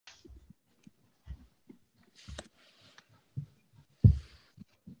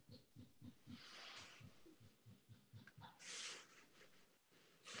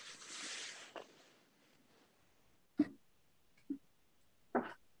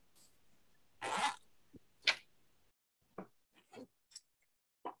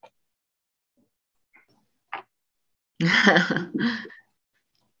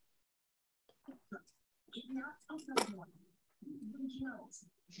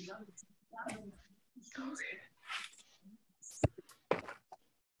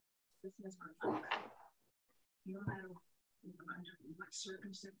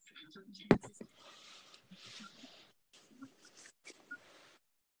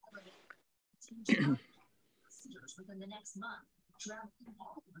Within the next month, traveling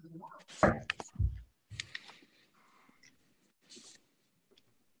all over the world.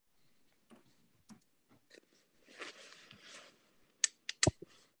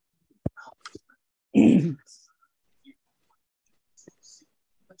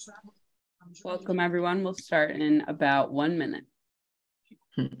 Welcome, everyone. We'll start in about 1 minute.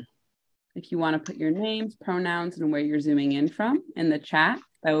 If you want to put your names, pronouns, and where you're zooming in from in the chat,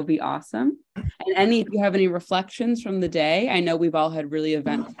 that would be awesome. And if you have any reflections from the day, I know we've all had really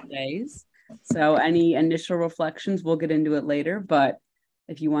eventful days. So any initial reflections, we'll get into it later. But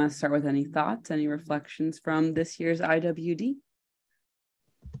if you want to start with any thoughts, any reflections from this year's IWD.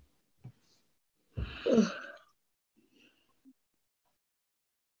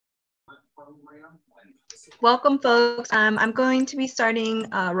 Welcome, folks. I'm going to be starting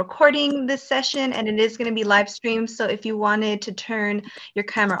recording this session, and it is going to be live streamed. So if you wanted to turn your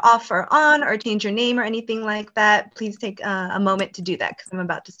camera off or on or change your name or anything like that, please take a moment to do that because I'm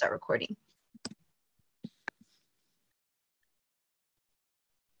about to start recording.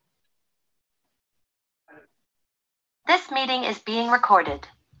 This meeting is being recorded.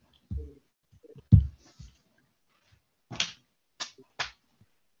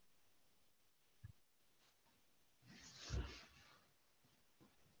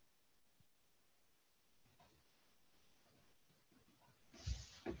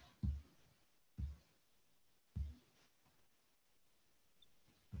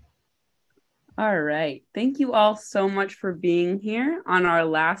 All right. Thank you all so much for being here on our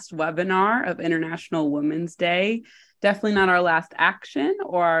last webinar of International Women's Day. Definitely not our last action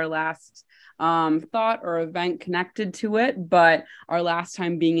or our last thought or event connected to it, but our last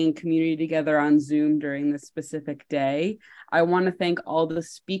time being in community together on Zoom during this specific day. I want to thank all the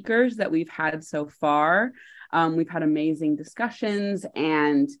speakers that we've had so far. We've had amazing discussions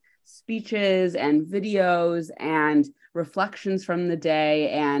and speeches and videos and reflections from the day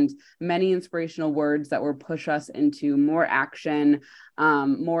and many inspirational words that will push us into more action,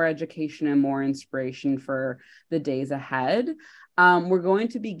 more education, and more inspiration for the days ahead. We're going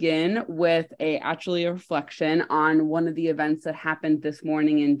to begin with a reflection on one of the events that happened this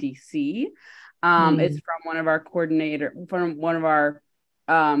morning in DC. It's from one of our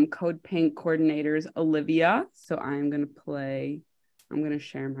CODEPINK coordinators, Olivia. So I'm going to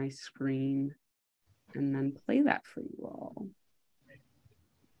share my screen and then play that for you all.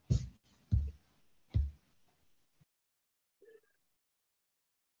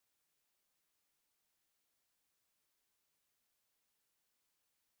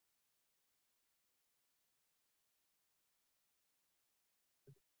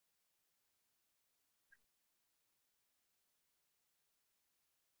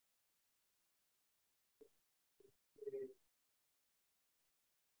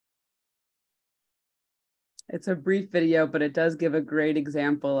 It's a brief video, but it does give a great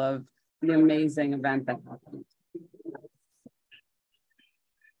example of the amazing event that happened.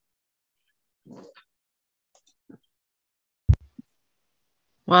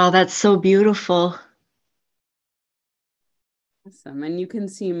 Wow, that's so beautiful. Awesome. And you can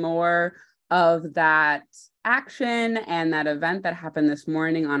see more of that action and that event that happened this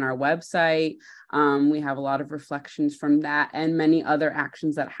morning on our website. We have a lot of reflections from that and many other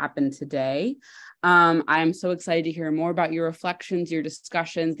actions that happened today. I'm so excited to hear more about your reflections, your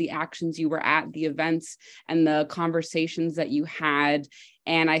discussions, the actions you were at, the events, and the conversations that you had.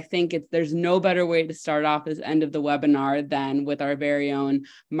 And I think there's no better way to start off this end of the webinar than with our very own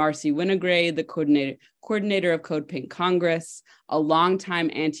Marcy Winograde, the coordinator of CODEPINK Congress, a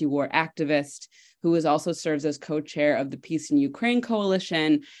longtime anti-war activist who also serves as co-chair of the Peace in Ukraine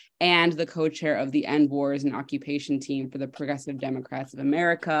Coalition and the co-chair of the End Wars and Occupation team for the Progressive Democrats of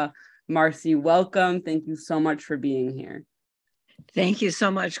America. Marcy, welcome. Thank you so much for being here. Thank you so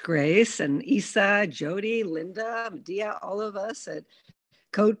much, Grace and Isa, Jody, Linda, Medea, all of us at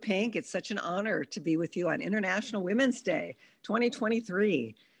CODEPINK. It's such an honor to be with you on International Women's Day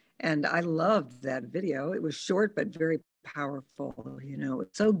 2023. And I loved that video. It was short, but very powerful. You know,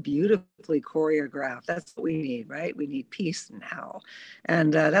 it's so beautifully choreographed. That's what we need, right? We need peace now.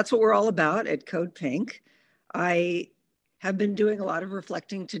 And that's what we're all about at CODEPINK. I have been doing a lot of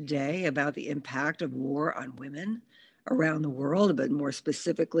reflecting today about the impact of war on women around the world, but more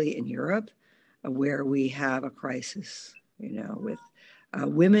specifically in Europe. where we have a crisis, with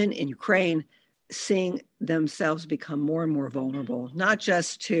women in Ukraine seeing themselves become more and more vulnerable, not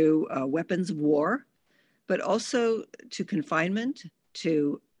just to weapons of war, but also to confinement,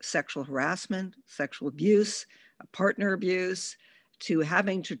 to sexual harassment, sexual abuse, partner abuse, to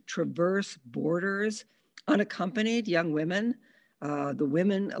having to traverse borders, unaccompanied young women,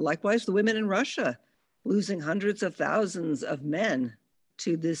 likewise the women in Russia, losing hundreds of thousands of men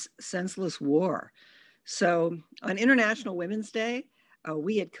to this senseless war. So on International Women's Day,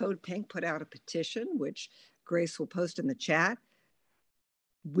 we at Code Pink put out a petition, which Grace will post in the chat.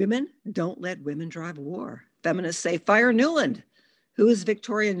 Women, don't let women drive war. Feminists say, fire Nuland. Who is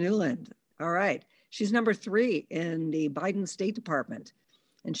Victoria Nuland? All right. She's number 3 in the Biden State Department.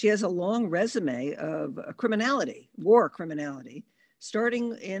 And she has a long resume of criminality, war criminality,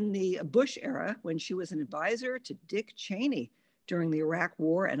 starting in the Bush era when she was an advisor to Dick Cheney during the Iraq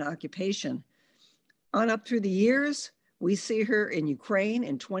War and occupation. On up through the years, we see her in Ukraine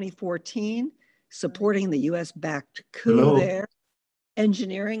in 2014, supporting the US-backed coup there,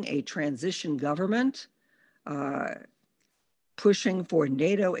 engineering a transition government, pushing for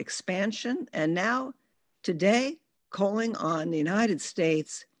NATO expansion, and now today calling on the United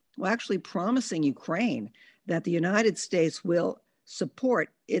States, well, actually promising Ukraine that the United States will support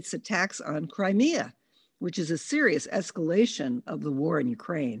its attacks on Crimea, which is a serious escalation of the war in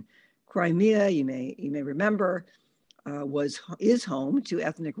Ukraine. Crimea, you may remember, is home to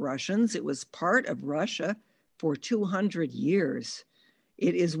ethnic Russians. It was part of Russia for 200 years.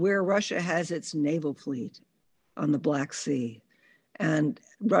 It is where Russia has its naval fleet on the Black Sea. And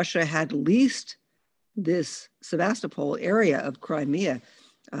Russia had leased this Sevastopol area of Crimea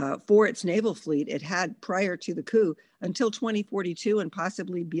for its naval fleet. It had prior to the coup until 2042 and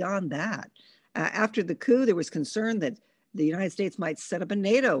possibly beyond that. After the coup, there was concern that the United States might set up a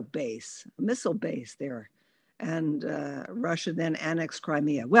NATO base, a missile base there. And Russia then annexed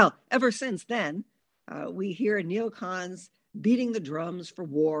Crimea. Well, ever since then, we hear neocons beating the drums for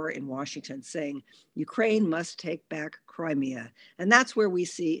war in Washington, saying Ukraine must take back Crimea. And that's where we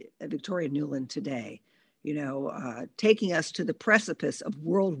see Victoria Nuland today, taking us to the precipice of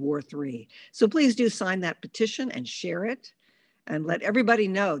World War III. So please do sign that petition and share it and let everybody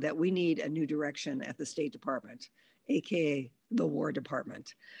know that we need a new direction at the State Department, AKA the War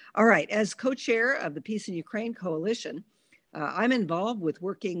Department. All right, as co-chair of the Peace in Ukraine Coalition, I'm involved with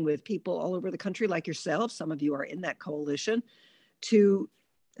working with people all over the country like yourself. Some of you are in that coalition to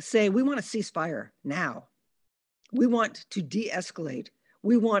say, we want a ceasefire now. We want to de-escalate.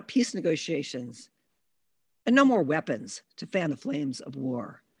 We want peace negotiations and no more weapons to fan the flames of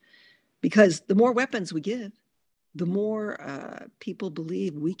war. Because the more weapons we give, the more people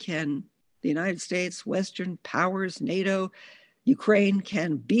believe the United States, Western powers, NATO, Ukraine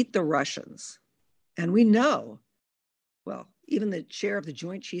can beat the Russians. And we know, well, even the chair of the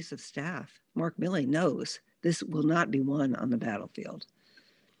Joint Chiefs of Staff, Mark Milley, knows this will not be won on the battlefield.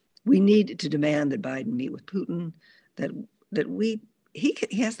 We need to demand that Biden meet with Putin, he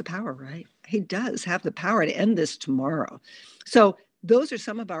has the power, right? He does have the power to end this tomorrow. So those are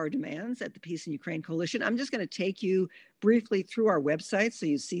some of our demands at the Peace in Ukraine Coalition. I'm just going to take you briefly through our website so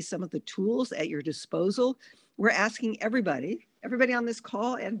you see some of the tools at your disposal. We're asking everybody on this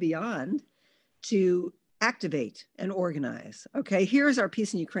call and beyond, to activate and organize. Okay, here's our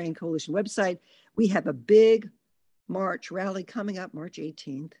Peace in Ukraine Coalition website. We have a big march rally coming up March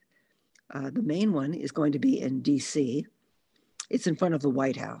 18th. The main one is going to be in DC. It's in front of the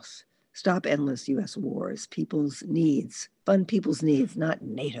White House. Stop endless US wars, people's needs, fund people's needs, not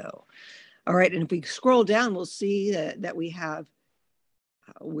NATO. All right, and if we scroll down, we'll see that we have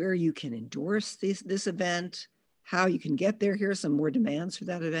where you can endorse this event, how you can get there. Here are some more demands for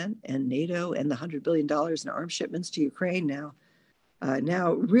that event, and NATO and the $100 billion in arms shipments to Ukraine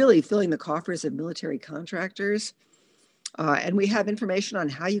now really filling the coffers of military contractors. And we have information on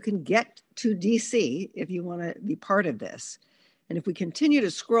how you can get to DC if you want to be part of this. And if we continue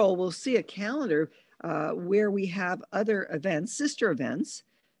to scroll, we'll see a calendar where we have other events, sister events.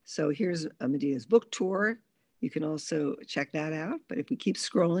 So here's Medea's book tour. You can also check that out. But if we keep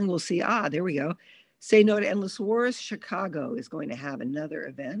scrolling, we'll see, there we go. Say No to Endless Wars. Chicago is going to have another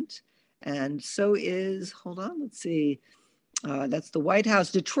event. And so is, hold on, let's see. That's the White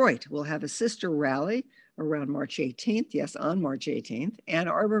House. Detroit will have a sister rally around March 18th. Yes, on March 18th. Ann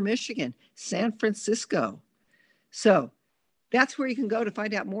Arbor, Michigan, San Francisco. So that's where you can go to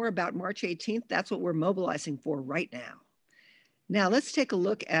find out more about March 18th. That's what we're mobilizing for right now. Now let's take a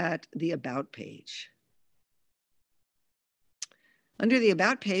look at the About page. under the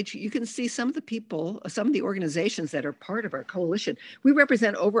About page, you can see some of the people, some of the organizations that are part of our coalition. We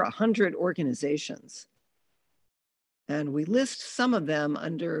represent over 100 organizations. And we list some of them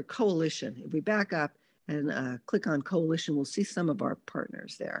under coalition. If we back up and click on coalition, we'll see some of our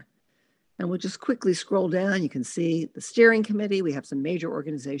partners there. And we'll just quickly scroll down. You can see the steering committee. We have some major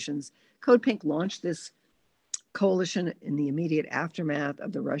organizations. CODEPINK launched this coalition in the immediate aftermath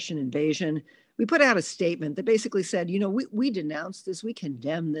of the Russian invasion. We put out a statement that basically said, you know, we denounce this, we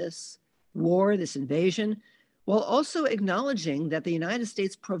condemn this war, this invasion, while also acknowledging that the United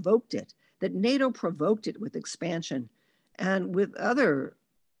States provoked it, that NATO provoked it with expansion and with other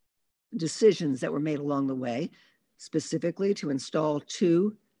decisions that were made along the way, specifically to install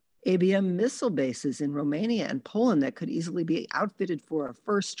 2 ABM missile bases in Romania and Poland that could easily be outfitted for a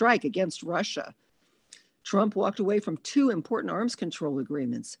first strike against Russia. Trump walked away from 2 important arms control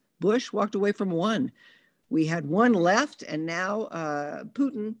agreements. Bush walked away from 1. We had 1 left, and now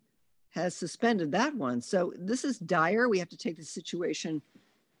Putin has suspended that one. So this is dire. We have to take the situation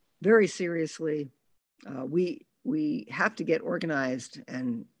very seriously. We have to get organized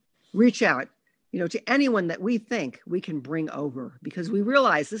and reach out, you know, to anyone that we think we can bring over, because we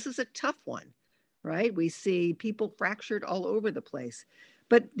realize this is a tough one, right? We see people fractured all over the place.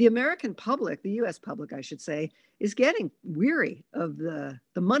 But the American public, the US public, I should say, is getting weary of the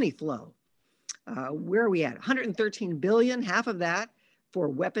money flow. Where are we at? 113 billion, half of that for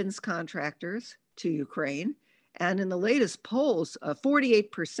weapons contractors to Ukraine. And in the latest polls,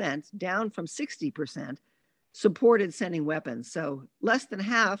 48%, down from 60%, supported sending weapons. So less than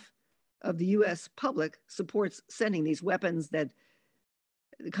half of the US public supports sending these weapons that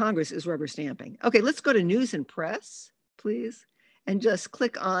Congress is rubber stamping. Okay, let's go to news and press, please. And just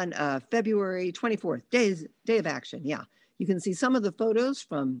click on February 24th, day of action. Yeah, you can see some of the photos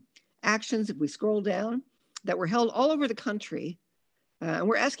from actions, if we scroll down, that were held all over the country. And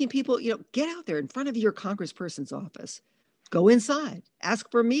we're asking people, you know, get out there in front of your congressperson's office, go inside, ask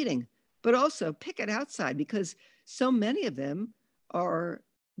for a meeting, but also pick it outside, because so many of them are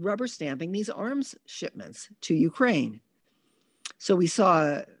rubber stamping these arms shipments to Ukraine. So we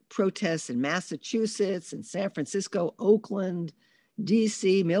saw protests in Massachusetts and San Francisco, Oakland,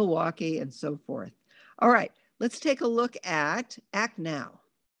 DC, Milwaukee, and so forth. All right, let's take a look at Act Now.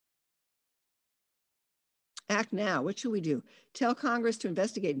 Act Now, what should we do? Tell Congress to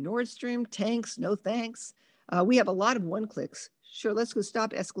investigate Nord Stream, tanks, no thanks. We have a lot of one-clicks. Sure, let's go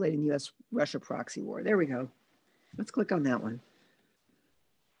stop escalating the US-Russia proxy war. There we go. Let's click on that one.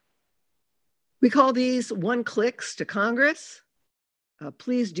 We call these one-clicks to Congress.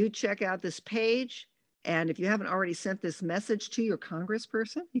 Please do check out this page. And if you haven't already sent this message to your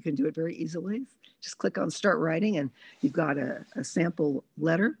congressperson, you can do it very easily. Just click on Start Writing, and you've got a sample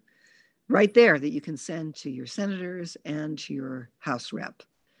letter right there that you can send to your senators and to your House rep.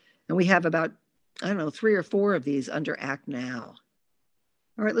 And we have about, I don't know, 3 or 4 of these under Act Now.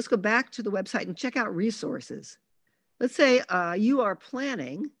 All right, let's go back to the website and check out resources. Let's say you are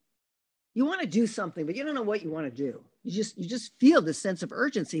planning, you want to do something, but you don't know what you want to do. You just feel this sense of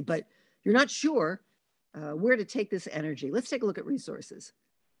urgency, but you're not sure where to take this energy. Let's take a look at resources.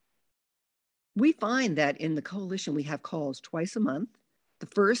 We find that in the coalition, we have calls twice a month, the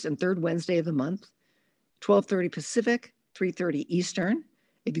first and third Wednesday of the month, 12:30 Pacific, 3:30 Eastern.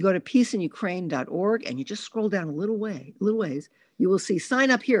 If you go to peaceinukraine.org and you just scroll down a little ways, you will see sign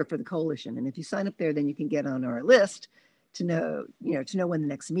up here for the coalition. And if you sign up there, then you can get on our list to know when the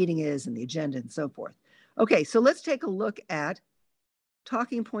next meeting is and the agenda and so forth. Okay, so let's take a look at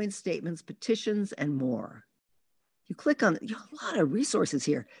talking points, statements, petitions, and more. You click on a lot of resources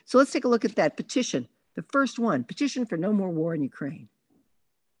here. So let's take a look at that petition. The first one, petition for no more war in Ukraine.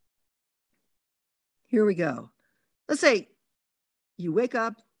 Here we go. Let's say you wake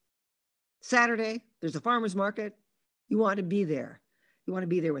up Saturday, there's a farmer's market, you want to be there. You want to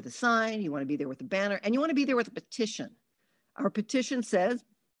be there with a sign, you want to be there with a banner, and you want to be there with a petition. Our petition says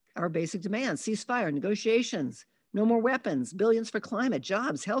our basic demands: ceasefire, negotiations, no more weapons, billions for climate,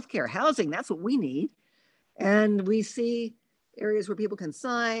 jobs, healthcare, housing. That's what we need. And we see areas where people can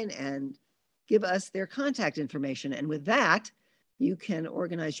sign and give us their contact information. And with that, you can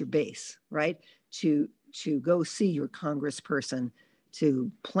organize your base, right? To go see your congressperson,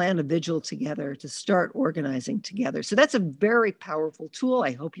 to plan a vigil together, to start organizing together. So that's a very powerful tool.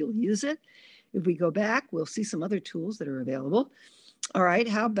 I hope you'll use it. If we go back, we'll see some other tools that are available. All right,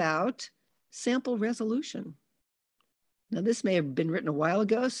 how about sample resolution? Now, this may have been written a while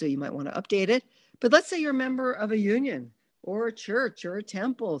ago, so you might want to update it. But let's say you're a member of a union or a church or a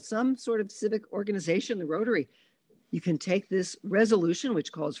temple, some sort of civic organization, the Rotary. You can take this resolution,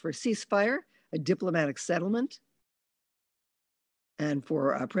 which calls for a ceasefire, a diplomatic settlement, and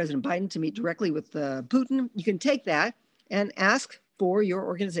for President Biden to meet directly with Putin, you can take that and ask for your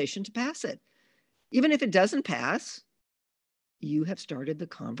organization to pass it. Even if it doesn't pass, you have started the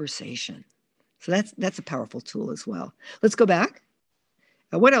conversation. So that's a powerful tool as well. Let's go back.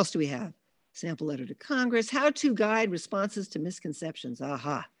 What else do we have? Sample letter to Congress, how to guide responses to misconceptions.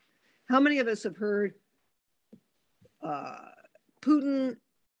 Aha. How many of us have heard Putin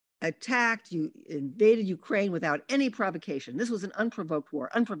attacked, invaded Ukraine without any provocation? This was an unprovoked war,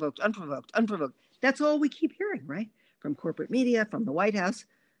 unprovoked. That's all we keep hearing, right? From corporate media, from the White House.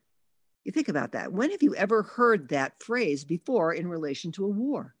 You think about that. When have you ever heard that phrase before in relation to a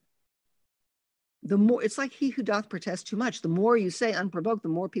war? The more, it's like he who doth protest too much. The more you say unprovoked, the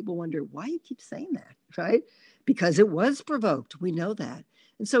more people wonder why you keep saying that, right? Because it was provoked. We know that.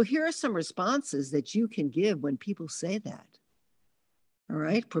 And so here are some responses that you can give when people say that. All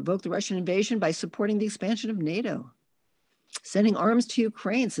right. Provoke the Russian invasion by supporting the expansion of NATO. Sending arms to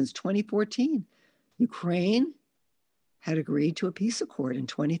Ukraine since 2014. Ukraine had agreed to a peace accord in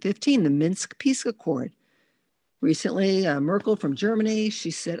 2015, the Minsk Peace Accord. Recently, Merkel from Germany, she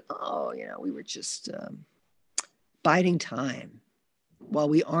said, we were just biding time while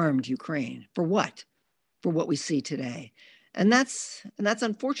we armed Ukraine. For what? For what we see today. And that's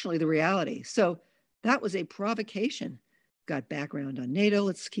unfortunately the reality. So that was a provocation. Got background on NATO.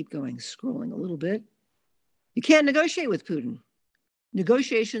 Let's keep going, scrolling a little bit. You can't negotiate with Putin.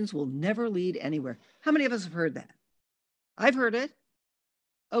 Negotiations will never lead anywhere. How many of us have heard that? I've heard it.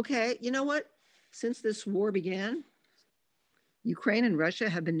 Okay, you know what? Since this war began, Ukraine and Russia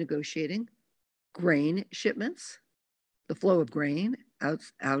have been negotiating grain shipments, the flow of grain out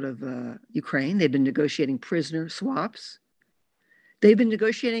of Ukraine. They've been negotiating prisoner swaps. They've been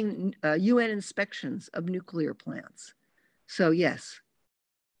negotiating UN inspections of nuclear plants. So yes,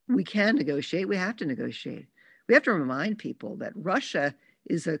 we can negotiate. We have to negotiate. We have to remind people that Russia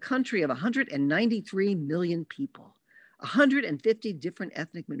is a country of 193 million people. 150 different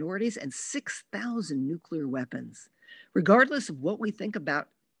ethnic minorities, and 6,000 nuclear weapons. Regardless of what we think about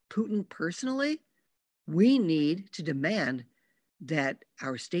Putin personally, we need to demand that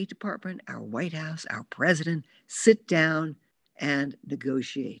our State Department, our White House, our president sit down and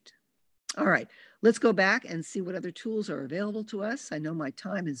negotiate. All right, let's go back and see what other tools are available to us. I know my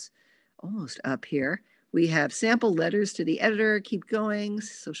time is almost up here. We have sample letters to the editor, keep going,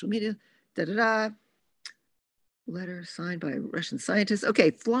 social media, Letter signed by Russian scientists.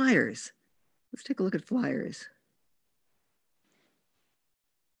 Okay, flyers. Let's take a look at flyers.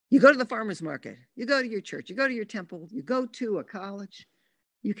 You go to the farmer's market, you go to your church, you go to your temple, you go to a college,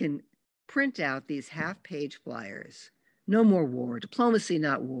 you can print out these half-page flyers. No more war, diplomacy,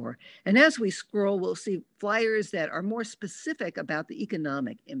 not war. And as we scroll, we'll see flyers that are more specific about the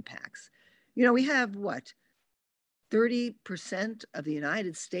economic impacts. You know, we have what? 30% of the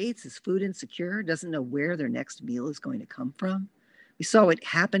United States is food insecure, doesn't know where their next meal is going to come from. We saw what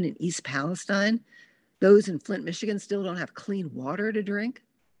happened in East Palestine. Those in Flint, Michigan still don't have clean water to drink.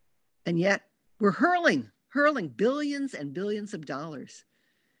 And yet we're hurling billions and billions of dollars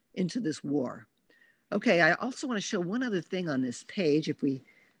into this war. Okay, I also want to show one other thing on this page. If we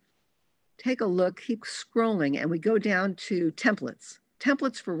take a look, keep scrolling, and we go down to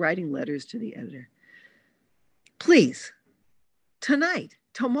templates for writing letters to the editor. Please, tonight,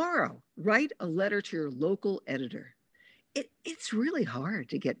 tomorrow, write a letter to your local editor. It's really hard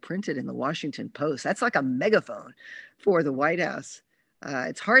to get printed in the Washington Post. That's like a megaphone for the White House.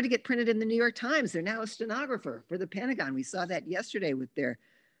 It's hard to get printed in the New York Times. They're now a stenographer for the Pentagon. We saw that yesterday with their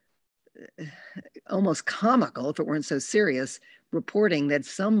almost comical, if it weren't so serious, reporting that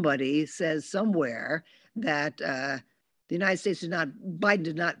somebody says somewhere that the United States Biden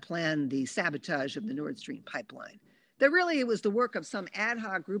did not plan the sabotage of the Nord Stream pipeline. That really it was the work of some ad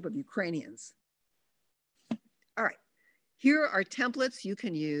hoc group of Ukrainians. All right, here are templates you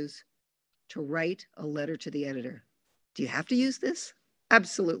can use to write a letter to the editor. Do you have to use this?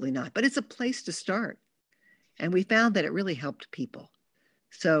 Absolutely not, but it's a place to start. And we found that it really helped people.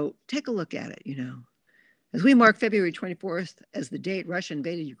 So take a look at it, you know. As we mark February 24th as the date Russia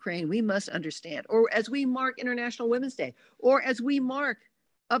invaded Ukraine, we must understand, or as we mark International Women's Day, or as we mark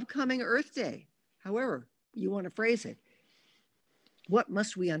upcoming Earth Day, however you want to phrase it, what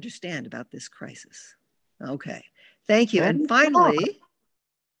must we understand about this crisis? Okay, thank you. And finally,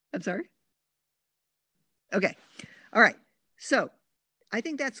 I'm sorry? Okay, all right. So I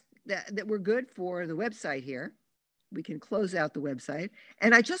think that we're good for the website here. We can close out the website.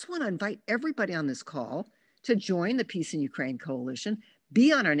 And I just want to invite everybody on this call to join the Peace in Ukraine Coalition.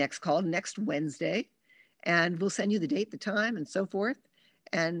 Be on our next call next Wednesday, and we'll send you the date, the time, and so forth.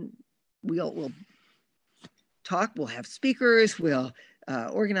 And we'll talk talk. We'll have speakers. We'll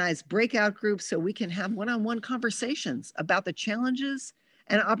organize breakout groups so we can have one-on-one conversations about the challenges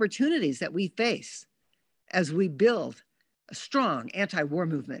and opportunities that we face as we build a strong anti-war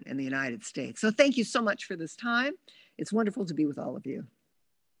movement in the United States. So thank you so much for this time. It's wonderful to be with all of you.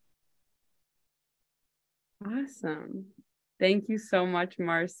 Awesome. Thank you so much,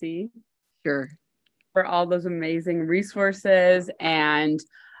 Marcy. Sure. For all those amazing resources and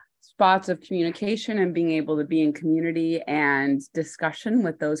spots of communication and being able to be in community and discussion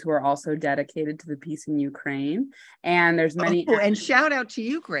with those who are also dedicated to the peace in Ukraine. And there's many. Oh, and shout out to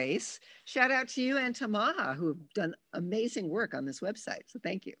you, Grace. Shout out to you and to Maha, who have done amazing work on this website. So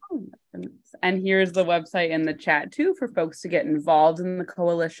thank you. And here's the website in the chat too for folks to get involved in the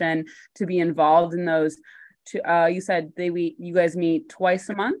coalition, to be involved in those. You said you guys meet twice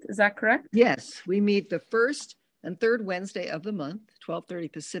a month. Is that correct? Yes, we meet the first and third Wednesday of the month,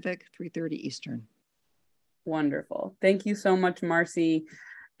 12:30 Pacific, 3:30 Eastern. Wonderful. Thank you so much, Marcy.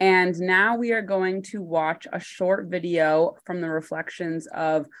 And now we are going to watch a short video from the reflections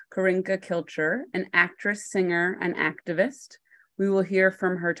of Karinka Kilcher, an actress, singer, and activist. We will hear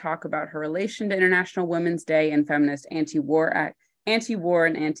from her talk about her relation to International Women's Day and feminist anti-war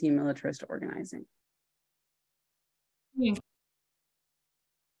and anti-militarist organizing.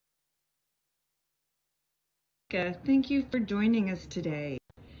 Thank you for joining us today.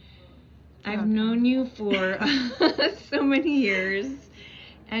 I've known you for so many years,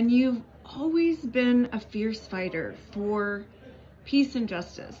 and you've always been a fierce fighter for peace and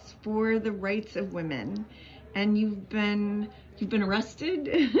justice, for the rights of women. And you've been arrested.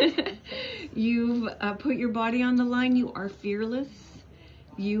 You've put your body on the line. You are fearless.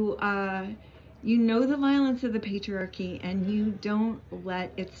 You know the violence of the patriarchy, and you don't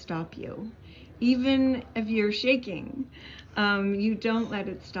let it stop you. Even if you're shaking, you don't let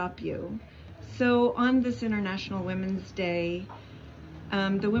it stop you. So on this International Women's Day,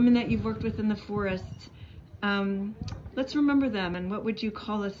 the women that you've worked with in the forest, let's remember them. And what would you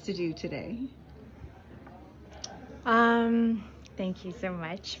call us to do today? Thank you so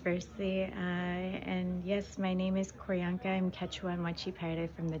much, firstly. And yes, my name is Koryanka. I'm Quechua and Huachipare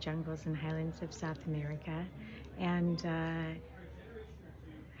from the jungles and highlands of South America. And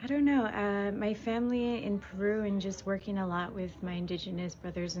I don't know, my family in Peru, and just working a lot with my indigenous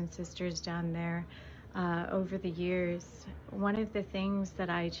brothers and sisters down there over the years, one of the things that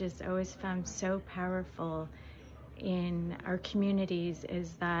I just always found so powerful in our communities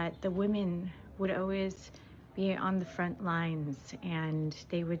is that the women would always be on the front lines, and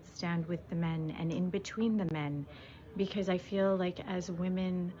they would stand with the men and in between the men, because I feel like as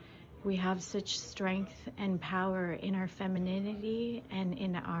women we have such strength and power in our femininity and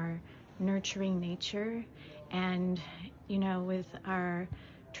in our nurturing nature. And you know, with our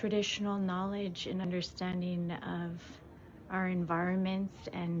traditional knowledge and understanding of our environments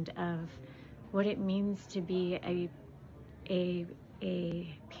and of what it means to be a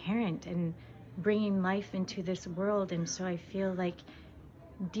parent and bringing life into this world. And so I feel like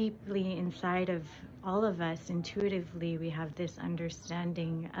deeply inside of all of us, intuitively, we have this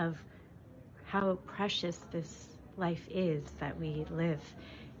understanding of how precious this life is that we live,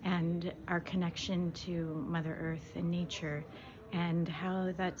 and our connection to Mother Earth and nature, and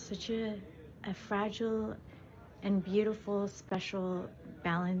how that's such a fragile and beautiful, special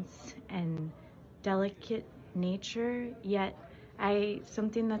balance and delicate nature. Yet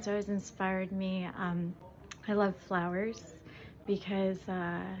something that's always inspired me, I love flowers, because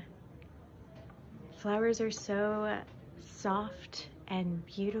flowers are so soft and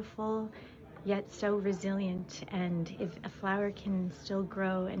beautiful, yet so resilient. And if a flower can still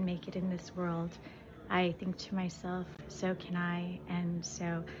grow and make it in this world, I think to myself, so can I. And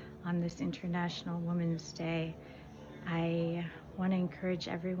so on this International Women's Day, I want to encourage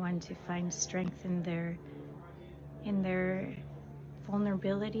everyone to find strength in their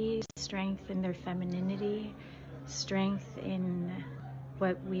vulnerability, strength in their femininity, strength in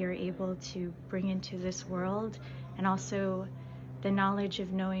what we are able to bring into this world, and also the knowledge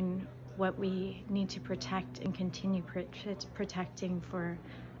of knowing what we need to protect and continue protecting for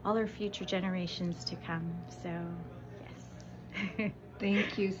all our future generations to come. So, yes.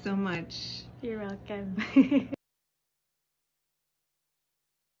 Thank you so much. You're welcome.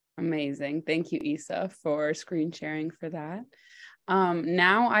 Amazing. Thank you, Isa, for screen sharing for that.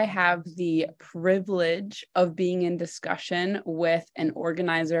 Now I have the privilege of being in discussion with an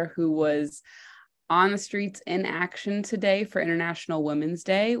organizer who was on the streets in action today for International Women's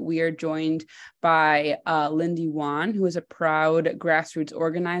Day. We are joined by Lindy Wan, who is a proud grassroots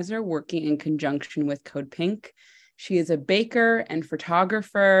organizer working in conjunction with CODEPINK. She is a baker and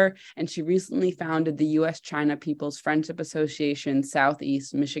photographer, and she recently founded the U.S.-China People's Friendship Association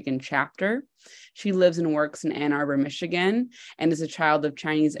Southeast Michigan chapter. She lives and works in Ann Arbor, Michigan, and is a child of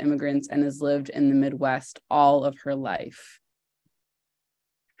Chinese immigrants and has lived in the Midwest all of her life.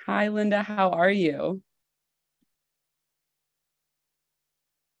 Hi, Linda. How are you?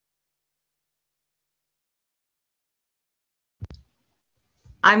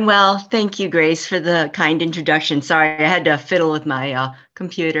 I'm well. Thank you, Grace, for the kind introduction. Sorry, I had to fiddle with my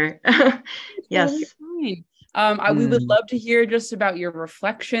computer. Yes. We would love to hear just about your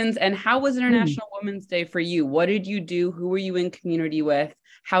reflections. And how was International Women's Day for you? What did you do? Who were you in community with?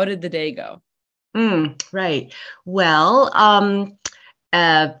 How did the day go? Right. Well,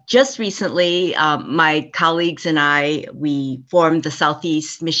 just recently, my colleagues and we formed the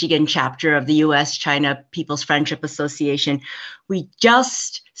Southeast Michigan chapter of the U.S.-China People's Friendship Association. We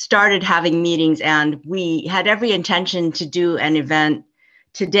just started having meetings, and we had every intention to do an event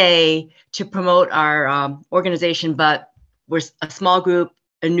today to promote our organization, but we're a small group,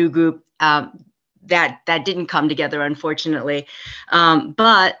 a new group, that didn't come together, unfortunately.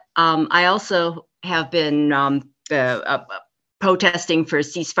 But I also have been protesting for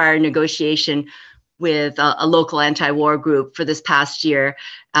ceasefire negotiation with a local anti-war group for this past year,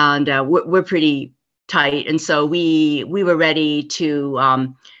 and we're pretty tight. And so we were ready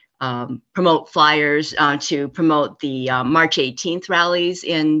to promote flyers to promote the March 18th rallies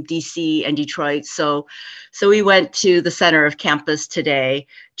in DC and Detroit. So we went to the center of campus today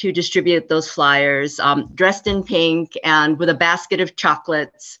to distribute those flyers, dressed in pink and with a basket of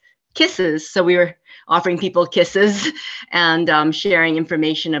chocolates, kisses. So we were offering people kisses and sharing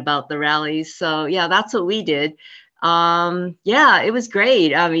information about the rallies. So yeah, that's what we did. Yeah, it was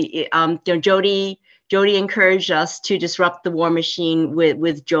great. I mean, Jody encouraged us to disrupt the war machine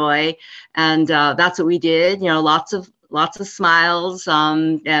with joy, and that's what we did. Lots of smiles,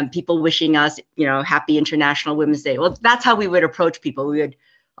 and people wishing us, happy International Women's Day. Well, that's how we would approach people. We would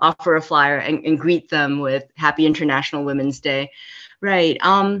offer a flyer and greet them with Happy International Women's Day. Right.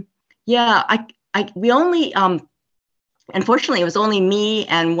 Yeah, we only, unfortunately, it was only me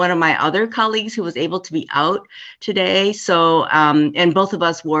and one of my other colleagues who was able to be out today. So, and both of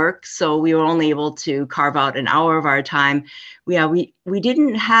us work, so we were only able to carve out an hour of our time. We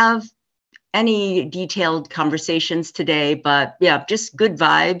didn't have any detailed conversations today, but yeah, just good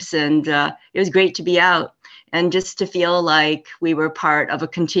vibes. And it was great to be out and just to feel like we were part of a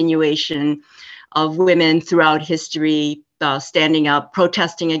continuation of women throughout history, standing up,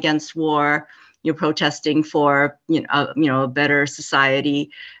 protesting against war, protesting for a better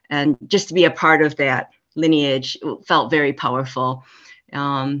society, and just to be a part of that lineage felt very powerful.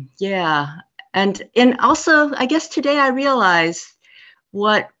 Yeah, and also I guess today I realized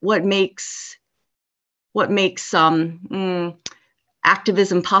what makes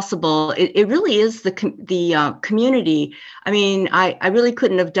activism possible. It really is the community. I mean, I really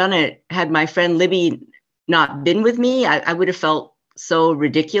couldn't have done it had my friend Libby not been with me. I would have felt so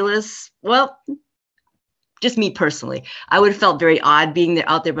ridiculous. Well, just me personally, I would have felt very odd being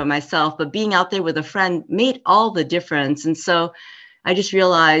out there by myself, but being out there with a friend made all the difference. And so I just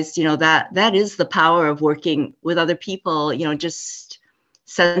realized, that is the power of working with other people, just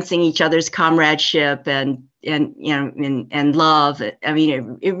sensing each other's comradeship and love. I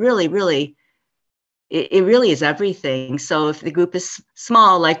mean, it really is everything. So if the group is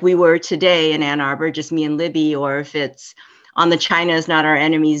small, like we were today in Ann Arbor, just me and Libby, or if it's on the China is Not Our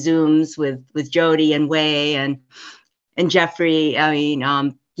Enemy Zooms with Jody and Wei and Jeffrey, I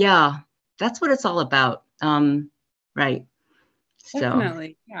mean, yeah, that's what it's all about. Right.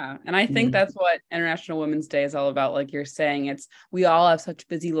 Definitely. Yeah. And I think that's what International Women's Day is all about. Like you're saying, we all have such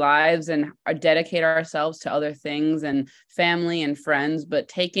busy lives and dedicate ourselves to other things and family and friends, but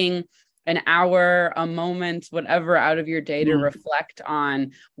taking an hour, a moment, whatever out of your day to reflect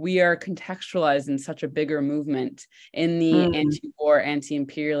on, we are contextualized in such a bigger movement in the anti-war,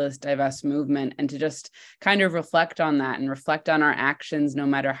 anti-imperialist, divest movement, and to just kind of reflect on that and reflect on our actions, no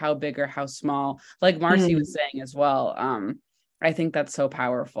matter how big or how small, like Marcy was saying as well. I think that's so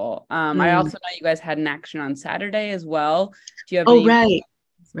powerful. I also know you guys had an action on Saturday as well. Do you have any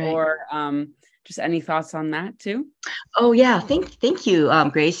or just any thoughts on that too? Oh yeah, thank you,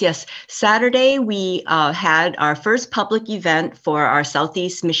 Grace. Yes, Saturday we had our first public event for our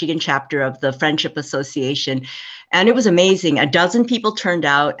Southeast Michigan chapter of the Friendship Association, and it was amazing. 12 people turned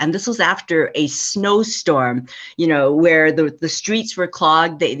out, and this was after a snowstorm. Where the streets were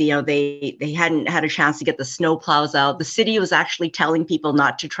clogged. They hadn't had a chance to get the snow plows out. The city was actually telling people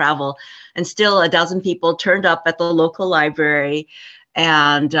not to travel, and still 12 people turned up at the local library.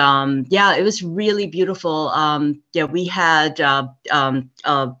 And yeah, it was really beautiful. Yeah, we had a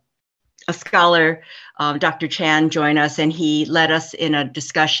scholar, Dr. Chan, join us, and he led us in a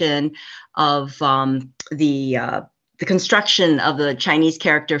discussion of the construction of the Chinese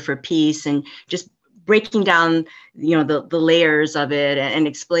character for peace, and just breaking down, the layers of it, and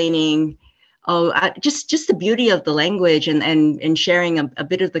explaining, just the beauty of the language, and sharing a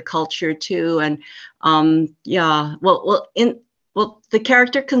bit of the culture too. And yeah, well, the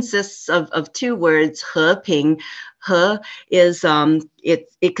character consists of two words, Ping. He is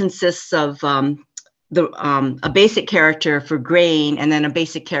it consists of a basic character for grain, and then a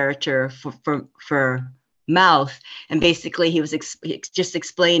basic character for mouth. And basically, he was just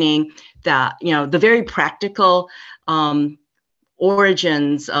explaining that, the very practical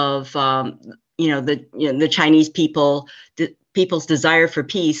origins of the Chinese people's desire for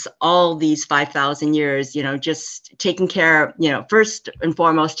peace all these 5,000 years, just taking care, first and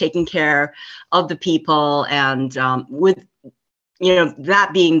foremost, taking care of the people, and with,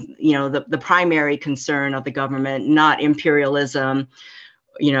 that being, the primary concern of the government, not imperialism,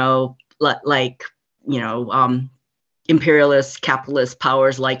 like, imperialist capitalist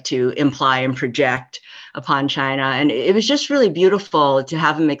powers like to imply and project upon China. And it was just really beautiful to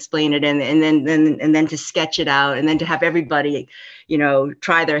have him explain it, and then to sketch it out, and then to have everybody,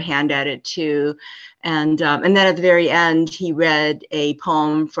 try their hand at it too. And then at the very end, he read a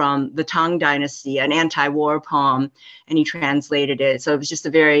poem from the Tang Dynasty, an anti-war poem, and he translated it. So it was just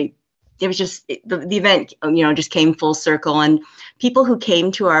the event, just came full circle. And people who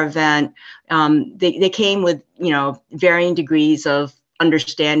came to our event, they came with, varying degrees of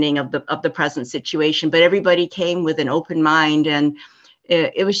understanding of the present situation, but everybody came with an open mind, and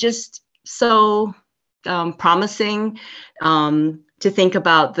it was just so promising to think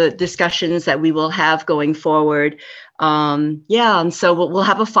about the discussions that we will have going forward. Yeah, and so we'll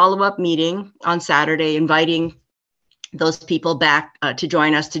have a follow-up meeting on Saturday, inviting those people back to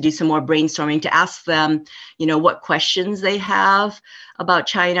join us to do some more brainstorming, to ask them, what questions they have about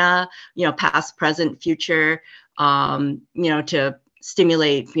China, past, present, future, to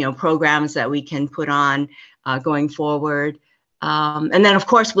stimulate, programs that we can put on going forward. And then, of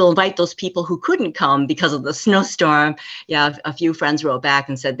course, we'll invite those people who couldn't come because of the snowstorm. Yeah, a few friends wrote back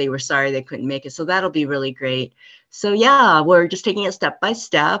and said they were sorry they couldn't make it. So that'll be really great. So yeah, we're just taking it step by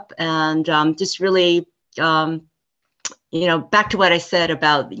step, and just really, back to what I said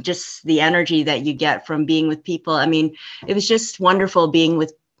about just the energy that you get from being with people. I mean, it was just wonderful being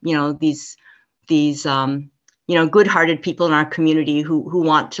with, these good-hearted people in our community who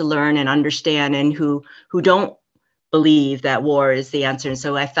want to learn and understand, and who don't believe that war is the answer. And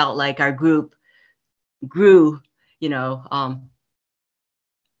so I felt like our group grew,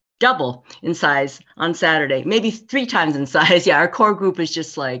 double in size on Saturday, maybe 3 times in size. Yeah, our core group is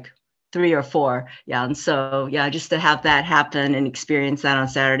just like 3 or 4. Yeah, and so yeah, just to have that happen and experience that on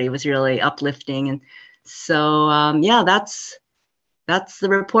Saturday was really uplifting. And so yeah, that's the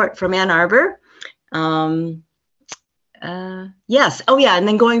report from Ann Arbor. Yes. Oh, yeah. And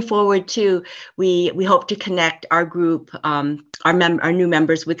then going forward too, we hope to connect our group, our new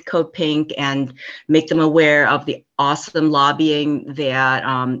members with CODEPINK, and make them aware of the awesome lobbying that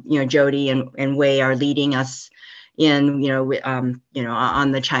Jody and Wei are leading us in,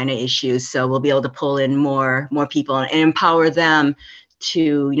 on the China issues. So we'll be able to pull in more people and empower them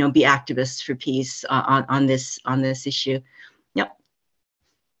to be activists for peace on this issue. Yep.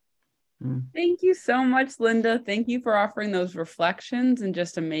 Thank you so much, Linda. Thank you for offering those reflections and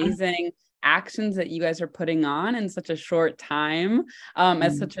just amazing actions that you guys are putting on in such a short time,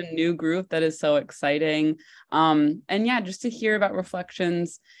 as such a new group. That is so exciting. And yeah, just to hear about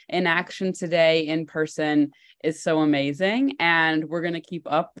reflections in action today in person is so amazing. And we're going to keep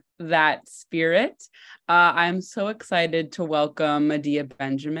up that spirit. I'm so excited to welcome Medea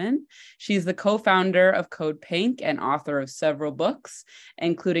Benjamin. She's the co-founder of CODEPINK and author of several books,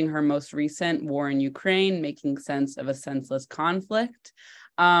 including her most recent, War in Ukraine, Making Sense of a Senseless Conflict.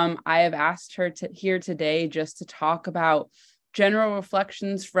 I have asked her here today just to talk about general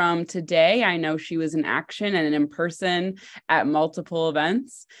reflections from today. I know she was in action and in person at multiple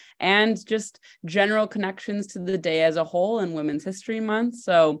events, and just general connections to the day as a whole and Women's History Month.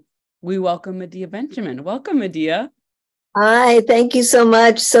 So we welcome Medea Benjamin. Welcome, Medea. Hi, thank you so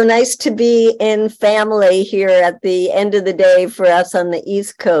much. So nice to be in family here at the end of the day for us on the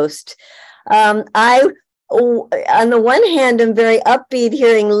East Coast. I on the one hand, I'm very upbeat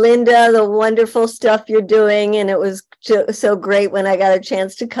hearing Linda, the wonderful stuff you're doing. And it was so great when I got a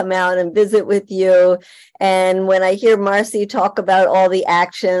chance to come out and visit with you. And when I hear Marcy talk about all the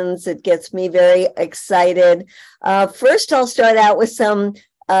actions, it gets me very excited. First, I'll start out with some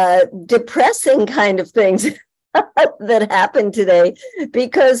depressing kind of things that happened today,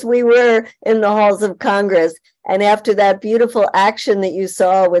 because we were in the halls of Congress. And after that beautiful action that you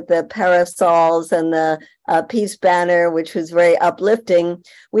saw with the parasols and the peace banner, which was very uplifting,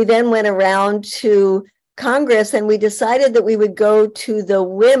 we then went around to Congress and we decided that we would go to the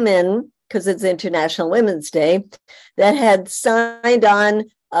women, because it's International Women's Day, that had signed on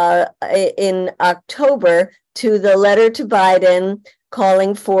in October to the letter to Biden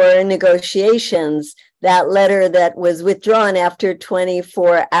calling for negotiations, that letter that was withdrawn after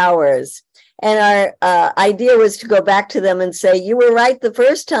 24 hours. And our idea was to go back to them and say, you were right the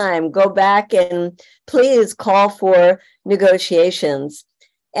first time, go back and please call for negotiations.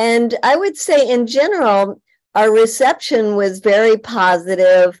 And I would say in general, our reception was very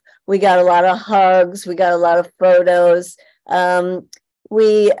positive. We got a lot of hugs, we got a lot of photos.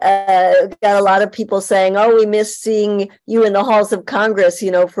 We got a lot of people saying, oh, we miss seeing you in the halls of Congress.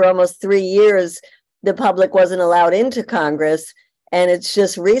 You know, for almost 3 years, the public wasn't allowed into Congress. And it's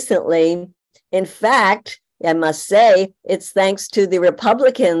just recently, in fact, I must say, it's thanks to the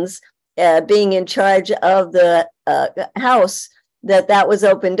Republicans being in charge of the House that was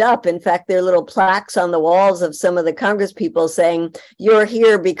opened up. In fact, there are little plaques on the walls of some of the Congress people saying, you're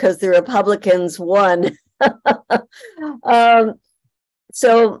here because the Republicans won.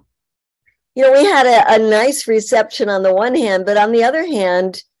 So, you know, we had a nice reception on the one hand, but on the other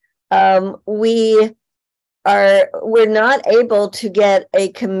hand, we're not able to get a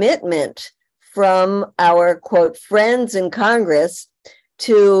commitment from our, quote, friends in Congress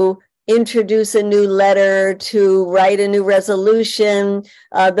to introduce a new letter, to write a new resolution.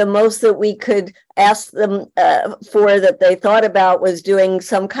 The most that we could ask them for that they thought about was doing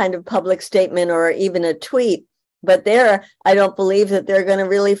some kind of public statement or even a tweet. But I don't believe that they're going to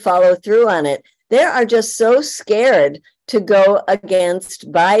really follow through on it. They are just so scared to go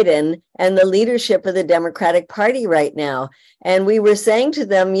against Biden and the leadership of the Democratic Party right now. And we were saying to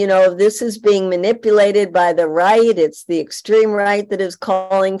them, you know, this is being manipulated by the right. It's the extreme right that is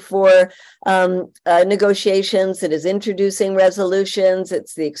calling for negotiations, that is introducing resolutions.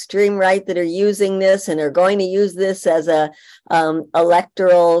 It's the extreme right that are using this and are going to use this as a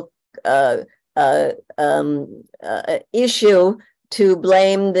electoral issue to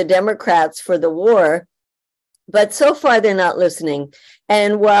blame the Democrats for the war. But so far, they're not listening.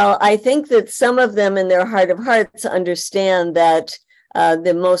 And while I think that some of them in their heart of hearts understand that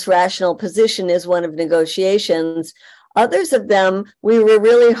the most rational position is one of negotiations, others of them, we were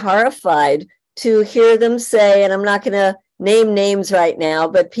really horrified to hear them say, and I'm not going to name names right now,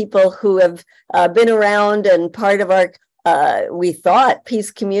 but people who have been around and part of our we thought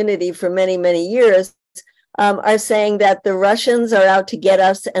peace community for many, many years, are saying that the Russians are out to get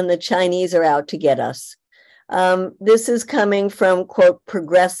us and the Chinese are out to get us. This is coming from, quote,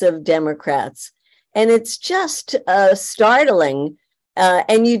 progressive Democrats. And it's just startling.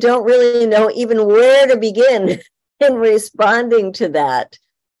 And you don't really know even where to begin in responding to that.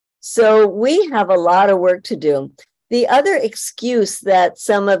 So we have a lot of work to do. The other excuse that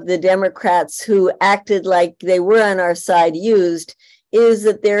some of the Democrats who acted like they were on our side used is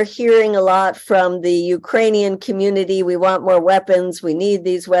that they're hearing a lot from the Ukrainian community. We want more weapons. We need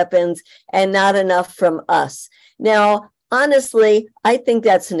these weapons, and not enough from us. Now, honestly, I think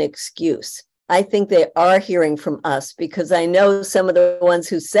that's an excuse. I think they are hearing from us because I know some of the ones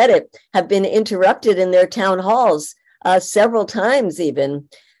who said it have been interrupted in their town halls several times even.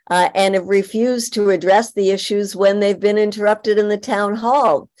 And have refused to address the issues when they've been interrupted in the town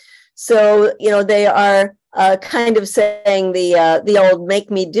hall. So, you know, they are kind of saying the old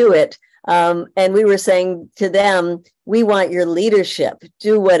make me do it. And we were saying to them, we want your leadership.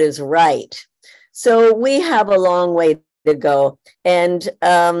 Do what is right. So we have a long way to go. And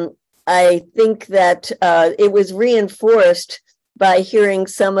I think that it was reinforced by hearing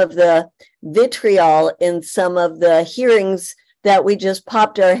some of the vitriol in some of the hearings that we just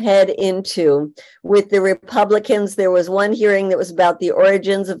popped our head into. With the Republicans, there was one hearing that was about the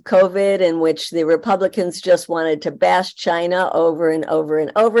origins of COVID, in which the Republicans just wanted to bash China over and over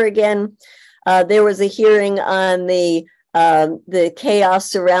and over again. There was a hearing on the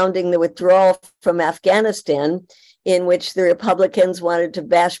chaos surrounding the withdrawal from Afghanistan, in which the Republicans wanted to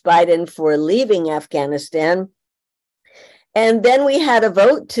bash Biden for leaving Afghanistan. And then we had a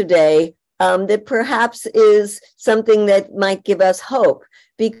vote today that perhaps is something that might give us hope,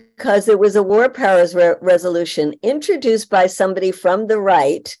 because it was a war powers resolution introduced by somebody from the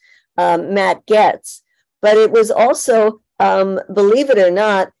right, Matt Gaetz, but it was also, believe it or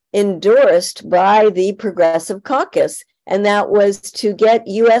not, endorsed by the Progressive Caucus. And that was to get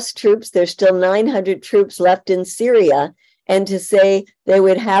U.S. troops, there's still 900 troops left in Syria, and to say they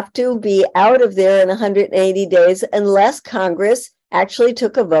would have to be out of there in 180 days unless Congress actually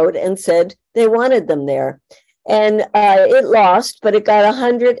took a vote and said they wanted them there. And it lost, but it got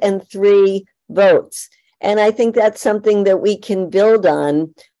 103 votes. And I think that's something that we can build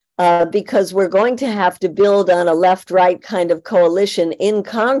on because we're going to have to build on a left-right kind of coalition in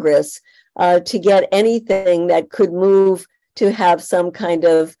Congress to get anything that could move to have some kind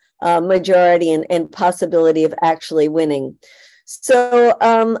of majority and possibility of actually winning. So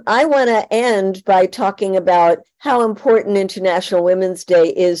I want to end by talking about how important International Women's Day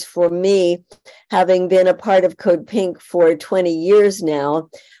is for me, having been a part of Code Pink for 20 years now,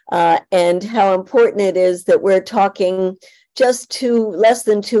 and how important it is that we're talking just less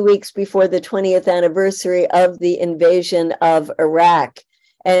than 2 weeks before the 20th anniversary of the invasion of Iraq,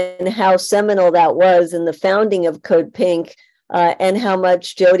 and how seminal that was in the founding of Code Pink, and how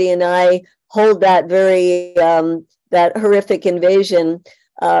much Jody and I hold that that horrific invasion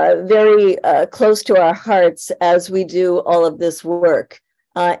very close to our hearts as we do all of this work.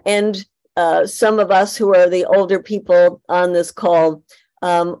 And some of us who are the older people on this call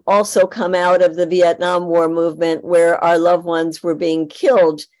also come out of the Vietnam War movement, where our loved ones were being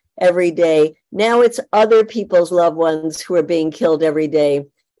killed every day. Now it's other people's loved ones who are being killed every day.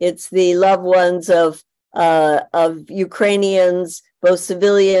 It's the loved ones of Ukrainians, both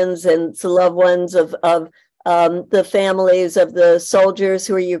civilians, and the loved ones of the families of the soldiers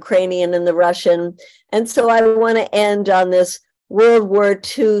who are Ukrainian and the Russian. And so I want to end on this World War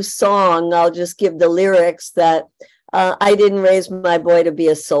II song. I'll just give the lyrics that I didn't raise my boy to be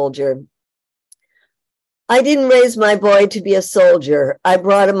a soldier. I didn't raise my boy to be a soldier. I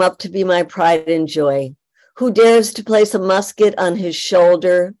brought him up to be my pride and joy. Who dares to place a musket on his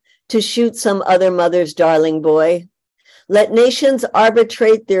shoulder to shoot some other mother's darling boy? Let nations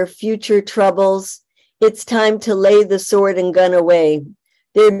arbitrate their future troubles. It's time to lay the sword and gun away.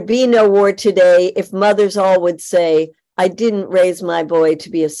 There'd be no war today if mothers all would say, I didn't raise my boy to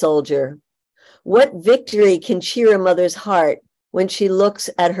be a soldier. What victory can cheer a mother's heart when she looks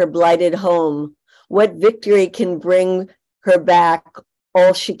at her blighted home? What victory can bring her back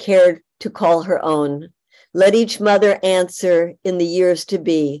all she cared to call her own? Let each mother answer in the years to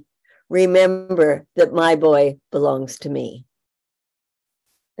be, remember that my boy belongs to me.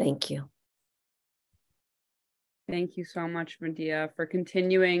 Thank you. Thank you so much, Medea, for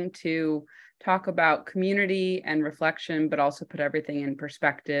continuing to talk about community and reflection, but also put everything in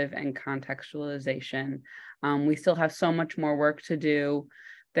perspective and contextualization. We still have so much more work to do.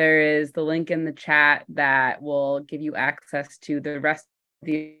 There is the link in the chat that will give you access to the rest of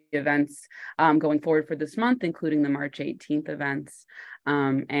the events going forward for this month, including the March 18th events.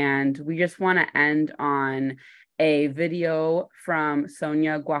 And we just want to end on a video from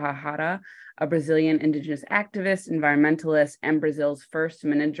Sonia Guajajara, a Brazilian indigenous activist, environmentalist, and Brazil's first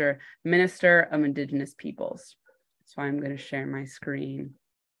minister of indigenous peoples. So I'm going to share my screen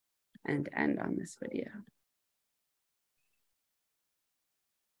and end on this video.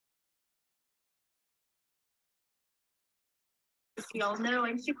 We all know,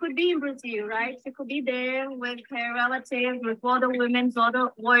 and she could be in Brazil, right? She could be there with her relatives, with other women, other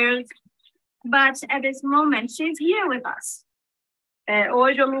warriors. But at this moment, she's here with us.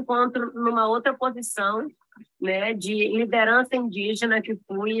 Hoje eu me encontro numa outra posição, né, de liderança indígena que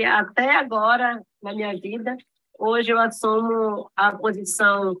fui até agora na minha vida. Hoje eu assumo a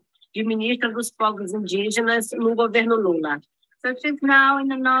posição de ministra dos povos indígenas no governo Lula. So she's now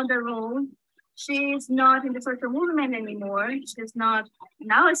in another role. She's not in the social movement anymore. She's not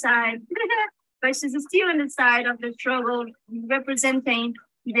on our side, but she's still on the side of the struggle, representing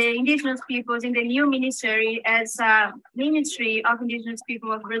the indigenous peoples in the new ministry as a Ministry of Indigenous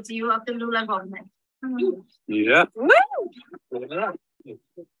People of Brazil of the Lula government. Yeah.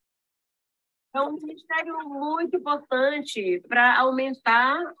 É um ministério muito importante para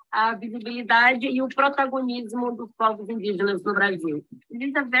aumentar a visibilidade e o protagonismo dos povos indígenas no Brasil. It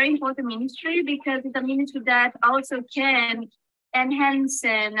is a very important ministry because it's a ministry that also can enhance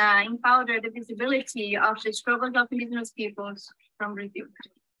and empower the visibility of the struggles of indigenous peoples from Brazil.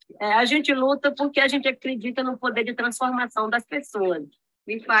 A gente luta porque a gente acredita no poder de transformação das pessoas.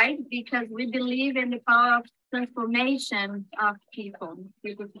 We fight because we believe in the power of transformation of people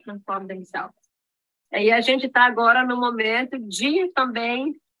to transform themselves. E a gente está agora no momento de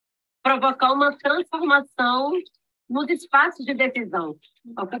também provocar uma transformação nos espaços de decisão,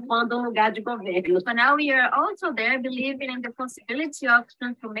 ocupando um lugar de governo. So now we are also there believing in the possibility of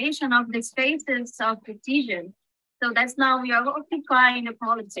transformation of the spaces of decision. So that's now we are occupying the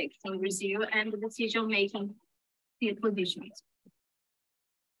politics in Brazil and the decision-making positions.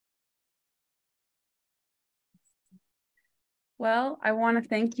 Well, I want to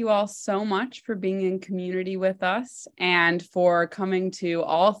thank you all so much for being in community with us and for coming to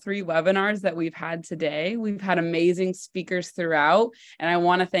all 3 webinars that we've had today. We've had amazing speakers throughout, and I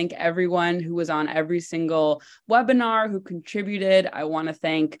want to thank everyone who was on every single webinar, who contributed. I want to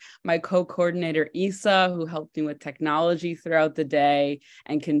thank my co-coordinator, Isa, who helped me with technology throughout the day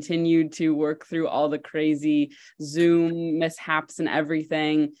and continued to work through all the crazy Zoom mishaps and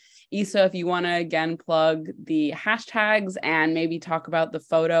everything. Isa, if you want to again plug the hashtags and maybe talk about the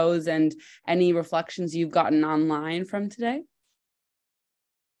photos and any reflections you've gotten online from today.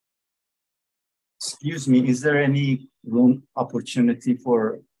 Excuse me, is there any room opportunity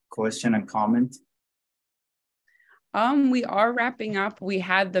for question and comment? We are wrapping up. We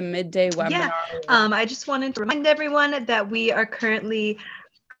had the midday webinar. Yeah, I just wanted to remind everyone that we are currently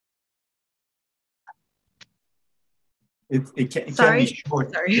It can be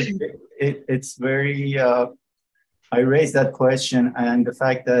short. Sorry. It's very, I raised that question, and the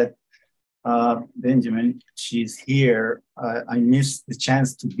fact that Benjamin, she's here. I missed the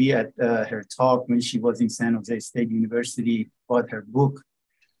chance to be at her talk when she was in San Jose State University about her book.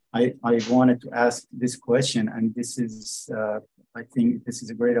 I wanted to ask this question, and this is, I think this is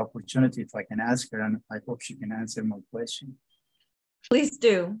a great opportunity if I can ask her, and I hope she can answer my question. Please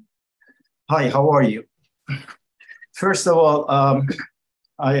do. Hi, how are you? First of all,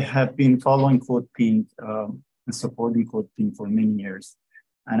 I have been following CODEPINK and supporting CODEPINK for many years,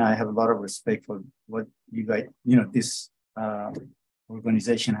 and I have a lot of respect for what you guys, this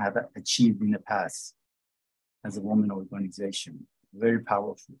organization have achieved in the past as a woman organization. Very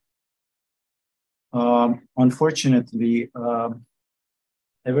powerful. Unfortunately,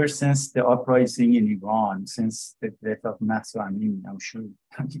 ever since the uprising in Iran, since the death of Mahsa Amini, I'm sure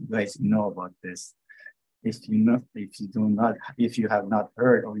you guys know about this. If you have not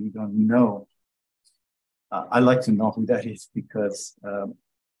heard or you don't know, I'd like to know who that is, because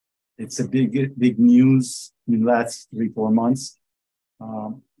it's a big news in the last 3-4 months.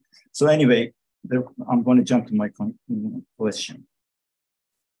 So anyway, I'm going to jump to my question.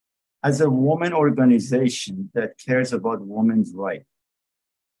 As a woman organization that cares about women's rights,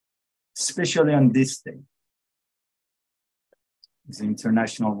 especially on this day, it's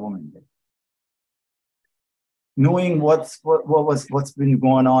International Women's Day, knowing what's been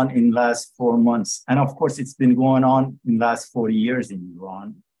going on in the last 4 months, and of course it's been going on in the last 40 years in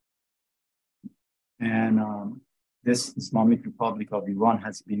Iran, and this Islamic Republic of Iran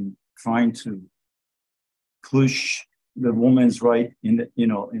has been trying to push the women's right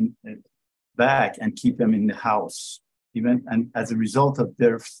back and keep them in the house, and as a result of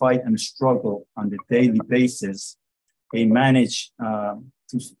their fight and struggle on the daily basis, they manage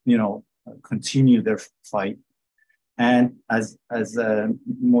to continue their fight. And as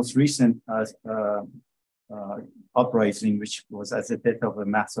most recent uprising, which was as the death of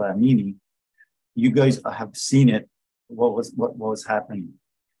Mahsa Amini, you guys have seen it. What was happening?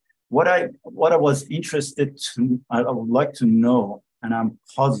 What I was interested to, I would like to know, and I'm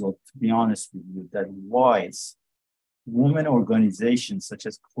puzzled, to be honest with you, that why women organizations such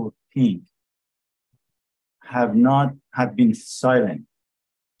as CODEPINK have been silent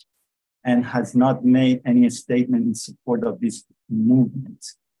and has not made any statement in support of this movement.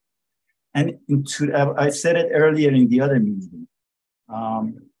 And I said it earlier in the other meeting.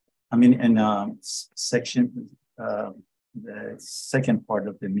 The second part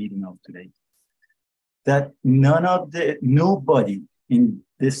of the meeting of today, that nobody in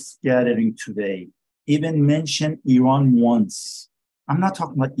this gathering today even mentioned Iran once. I'm not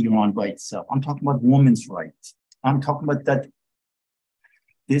talking about Iran by itself. I'm talking about women's rights. I'm talking about that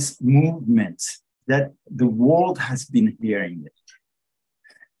this movement that the world has been hearing it.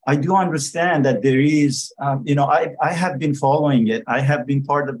 I do understand that there is, I have been following it. I have been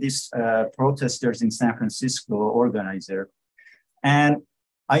part of these protesters in San Francisco organizer. And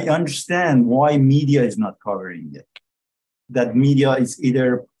I understand why media is not covering it. That media is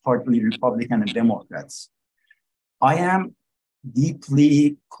either partly Republican and Democrats. I am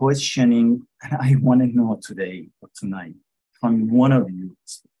deeply questioning, and I want to know today or tonight from one of you,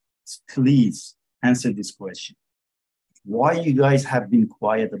 please answer this question. Why you guys have been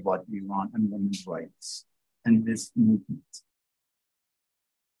quiet about Iran and women's rights and this movement?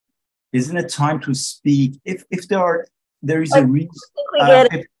 Isn't it time to speak? If there is a reason, yes,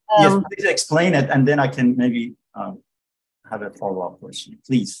 please explain it, and then I can maybe have a follow-up question,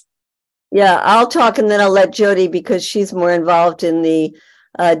 please. Yeah, I'll talk and then I'll let Jody, because she's more involved in the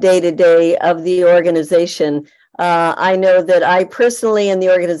day-to-day of the organization. I know that I personally in the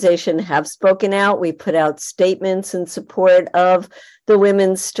organization have spoken out. We put out statements in support of the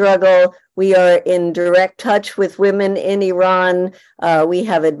women's struggle. We are in direct touch with women in Iran. We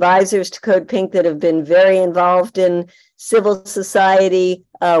have advisors to Code Pink that have been very involved in civil society,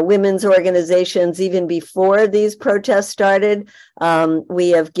 women's organizations, even before these protests started. We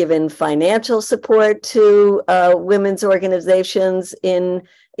have given financial support to women's organizations in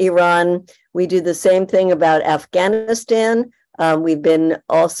Iran. We do the same thing about Afghanistan. We've been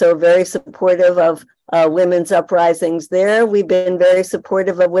also very supportive of women's uprisings there. We've been very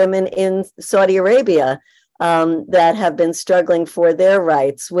supportive of women in Saudi Arabia that have been struggling for their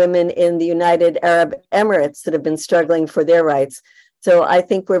rights, women in the United Arab Emirates that have been struggling for their rights. So I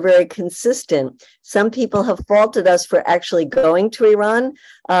think we're very consistent. Some people have faulted us for actually going to Iran.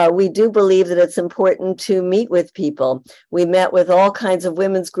 We do believe that it's important to meet with people. We met with all kinds of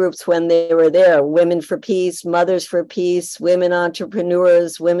women's groups when they were there: Women for Peace, Mothers for Peace, women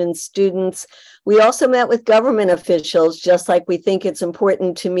entrepreneurs, women students. We also met with government officials, just like we think it's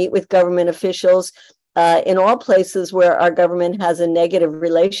important to meet with government officials in all places where our government has a negative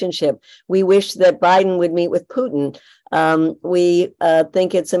relationship. We wish that Biden would meet with Putin. We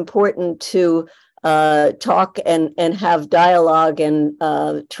think it's important to talk and have dialogue and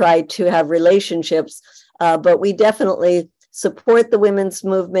try to have relationships. But we definitely support the women's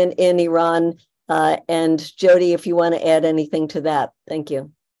movement in Iran. And Jody, if you want to add anything to that, thank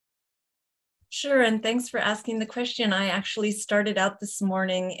you. Sure, and thanks for asking the question. I actually started out this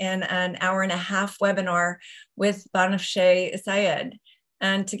morning in an 1.5-hour webinar with Banafsheh Sayed,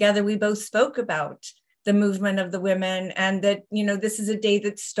 and together we both spoke about the movement of the women, and that, you know, this is a day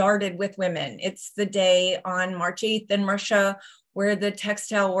that started with women. It's the day on March 8th in Russia where the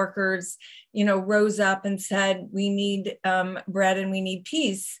textile workers, you know, rose up and said, we need bread and we need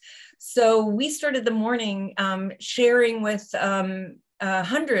peace. So we started the morning sharing with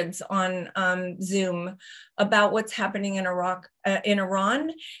hundreds on Zoom about what's happening in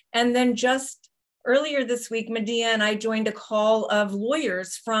Iran. And then just earlier this week, Midday and I joined a call of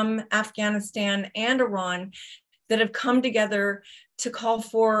lawyers from Afghanistan and Iran that have come together to call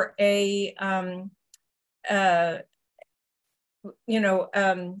for a, to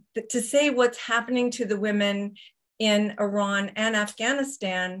say what's happening to the women in Iran and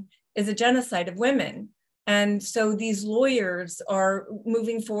Afghanistan is a genocide of women. And so these lawyers are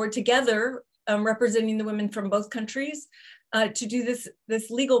moving forward together, representing the women from both countries, to do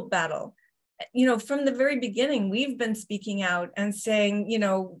this legal battle. You know, from the very beginning, we've been speaking out and saying, you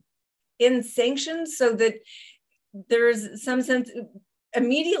know, in sanctions, so that there's some sense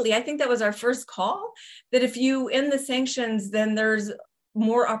immediately, I think that was our first call, that if you end the sanctions, then there's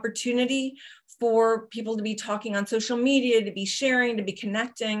more opportunity for people to be talking on social media, to be sharing, to be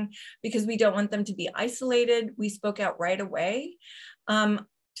connecting, because we don't want them to be isolated. We spoke out right away.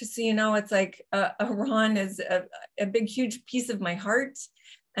 Just so you know, it's like Iran is a big, huge piece of my heart.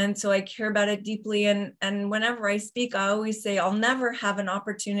 And so I care about it deeply. And whenever I speak, I always say, I'll never have an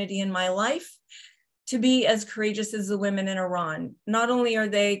opportunity in my life to be as courageous as the women in Iran. Not only are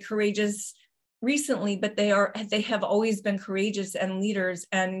they courageous recently, but they have always been courageous and leaders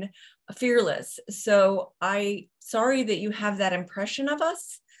and fearless. So sorry that you have that impression of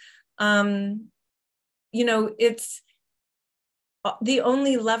us. You know, it's the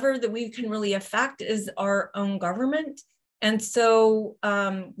only lever that we can really affect is our own government. And so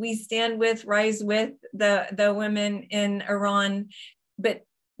we stand with, rise with the women in Iran, but,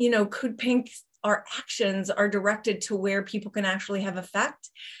 you know, CODEPINK, our actions are directed to where people can actually have effect.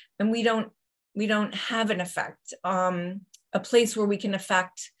 And we don't have an effect, a place where we can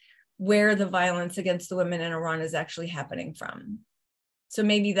affect where the violence against the women in Iran is actually happening from. So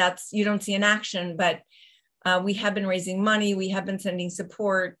maybe you don't see an action, but we have been raising money, we have been sending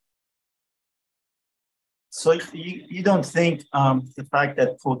support. So you don't think the fact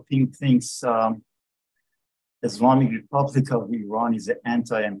that CODEPINK thinks Islamic Republic of Iran is an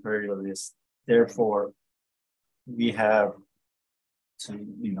anti-imperialist, therefore we have to,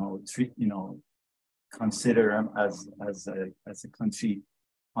 consider them as a country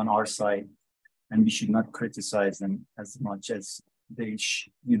on our side, and we should not criticize them as much as they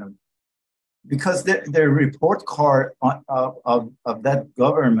because their report card of that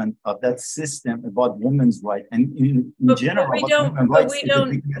government, of that system about women's rights and in general,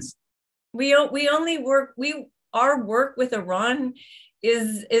 our work with Iran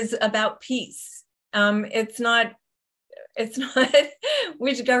is about peace. It's not It's not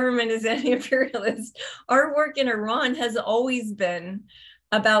which government is anti-imperialist. Our work in Iran has always been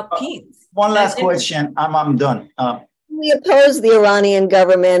about peace. One last question. I'm done. We oppose the Iranian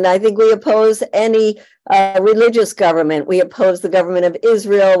government. I think we oppose any religious government. We oppose the government of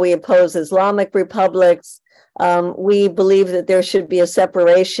Israel. We oppose Islamic republics. We believe that there should be a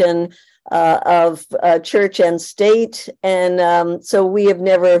separation of church and state. And so we have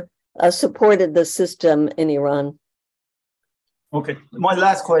never supported the system in Iran. Okay. My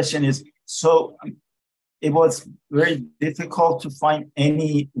last question is, so it was very difficult to find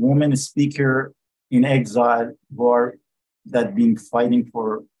any woman speaker in exile that been fighting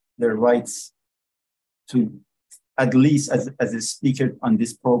for their rights to at least as a speaker on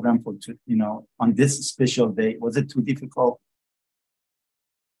this program on this special day. Was it too difficult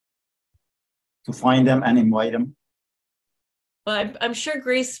to find them and invite them? Well, I'm sure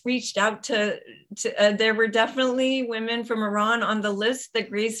Grace reached out to there were definitely women from Iran on the list that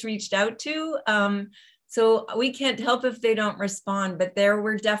Grace reached out to. So we can't help if they don't respond, but there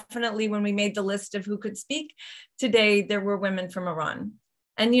were definitely, when we made the list of who could speak today, there were women from Iran.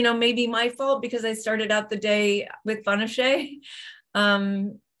 And, maybe my fault because I started out the day with Banasheh.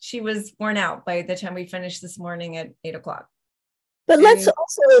 She was worn out by the time we finished this morning at 8 o'clock. But let's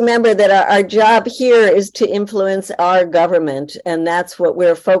also remember that our job here is to influence our government, and that's what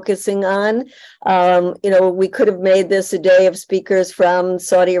we're focusing on. We could have made this a day of speakers from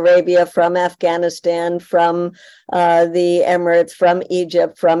Saudi Arabia, from Afghanistan, from the Emirates, from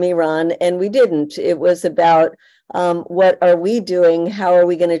Egypt, from Iran, and we didn't. It was about what are we doing? How are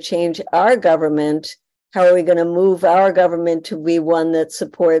we going to change our government? How are we going to move our government to be one that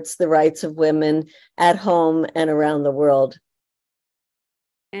supports the rights of women at home and around the world?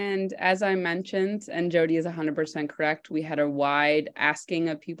 And as I mentioned, and Jody is 100% correct, we had a wide asking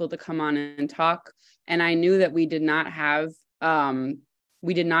of people to come on and talk. And I knew that we did not have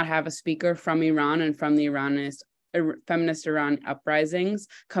a speaker from Iran and from the feminist Iran uprisings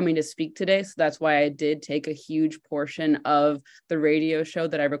coming to speak today. So that's why I did take a huge portion of the radio show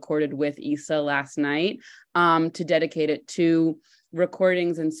that I recorded with Issa last night to dedicate it to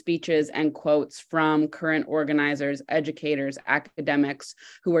recordings and speeches and quotes from current organizers, educators, academics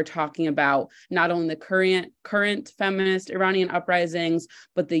who are talking about not only the current feminist Iranian uprisings,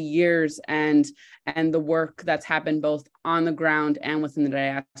 but the years and the work that's happened both on the ground and within the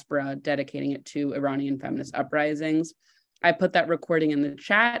diaspora, dedicating it to Iranian feminist uprisings. I put that recording in the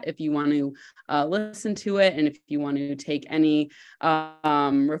chat if you want to listen to it and if you want to take any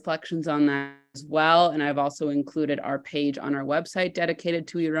reflections on that as well. And I've also included our page on our website dedicated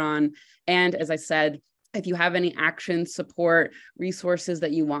to Iran. And as I said, if you have any action, support, resources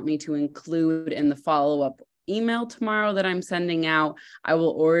that you want me to include in the follow-up email tomorrow that I'm sending out, I will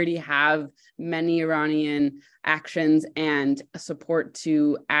already have many Iranian actions and support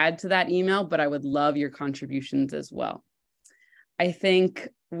to add to that email, but I would love your contributions as well. I think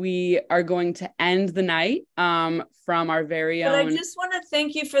we are going to end the night from our very own. But I just want to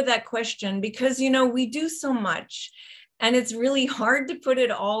thank you for that question because, we do so much and it's really hard to put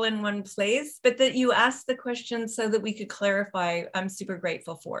it all in one place, but that you asked the question so that we could clarify, I'm super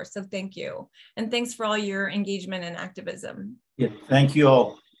grateful for. So thank you. And thanks for all your engagement and activism. Yeah, thank you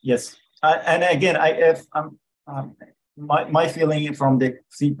all. Yes. And again, my feeling from the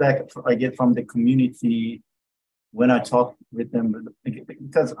feedback I get from the community when I talk with them,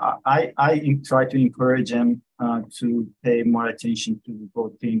 because I try to encourage them to pay more attention to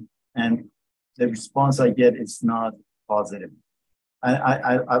voting, and the response I get is not positive.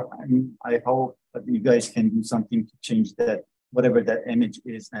 I hope that you guys can do something to change that, whatever that image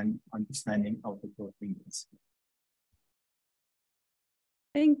is, and understanding of the voting is.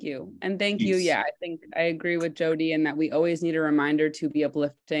 Thank you. And thank you. Yeah, I think I agree with Jody in that we always need a reminder to be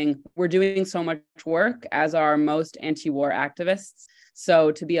uplifting. We're doing so much work as our most anti-war activists.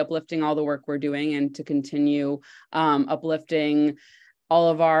 So to be uplifting all the work we're doing and to continue uplifting all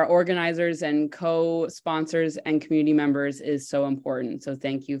of our organizers and co-sponsors and community members is so important. So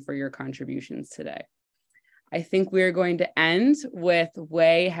thank you for your contributions today. I think we're going to end with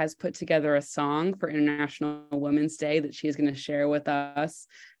Wei has put together a song for International Women's Day that she is going to share with us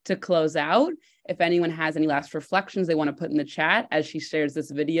to close out. If anyone has any last reflections they want to put in the chat as she shares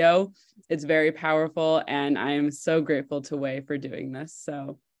this video, it's very powerful. And I am so grateful to Wei for doing this.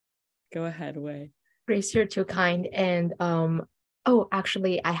 So go ahead, Wei. Grace, you're too kind. And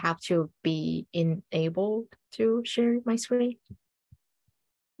actually, I have to be enabled to share my screen.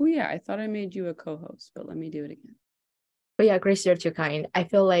 Oh yeah, I thought I made you a co-host, but let me do it again. But yeah, Grace, you're too kind. I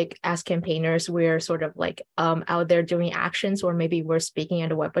feel like as campaigners, we're sort of like out there doing actions, or maybe we're speaking at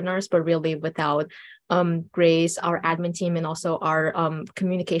the webinars, but really without Grace, our admin team, and also our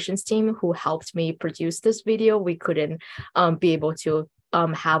communications team who helped me produce this video, we couldn't be able to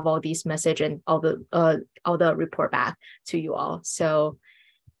have all these message and all the report back to you all. So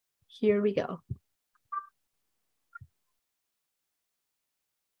here we go.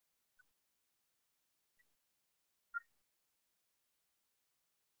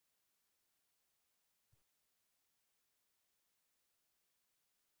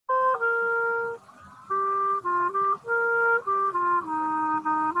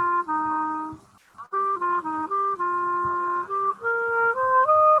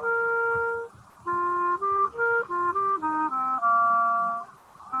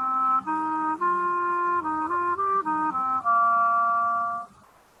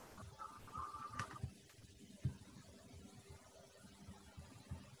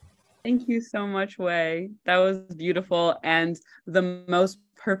 Thank you so much, Wei. That was beautiful and the most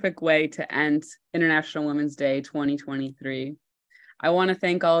perfect way to end International Women's Day 2023. I want to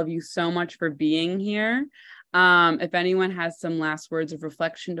thank all of you so much for being here. If anyone has some last words of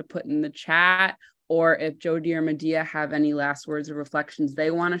reflection to put in the chat, or if Jody or Medea have any last words of reflections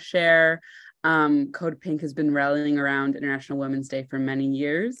they want to share, Code Pink has been rallying around International Women's Day for many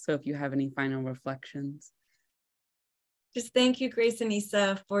years. So if you have any final reflections. Just thank you, Grace and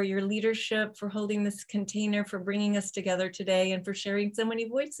Isa, for your leadership, for holding this container, for bringing us together today, and for sharing so many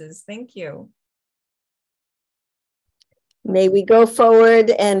voices. Thank you. May we go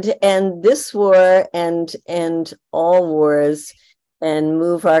forward and end this war and all wars, and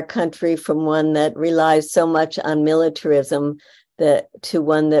move our country from one that relies so much on militarism to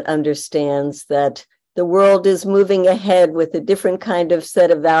one that understands that the world is moving ahead with a different kind of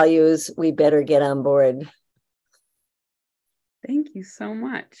set of values. We better get on board. Thank you so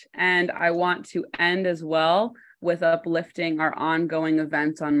much. And I want to end as well with uplifting our ongoing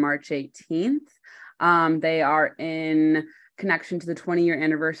events on March 18th. They are in connection to the 20-year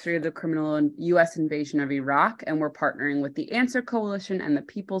anniversary of the criminal U.S. invasion of Iraq, and we're partnering with the Answer Coalition and the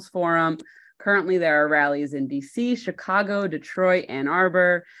People's Forum. Currently, there are rallies in D.C., Chicago, Detroit, Ann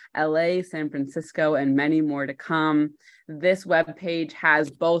Arbor, L.A., San Francisco, and many more to come. This webpage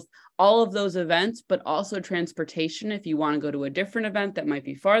has both all of those events, but also transportation if you want to go to a different event that might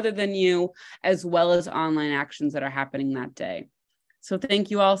be farther than you, as well as online actions that are happening that day. So thank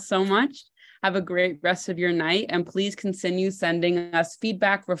you all so much. Have a great rest of your night, and please continue sending us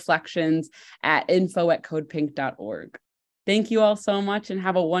feedback, reflections at info@codepink.org. Thank you all so much and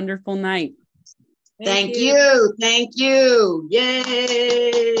have a wonderful night. Thank you. Thank you.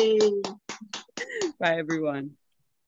 Yay. Bye, everyone.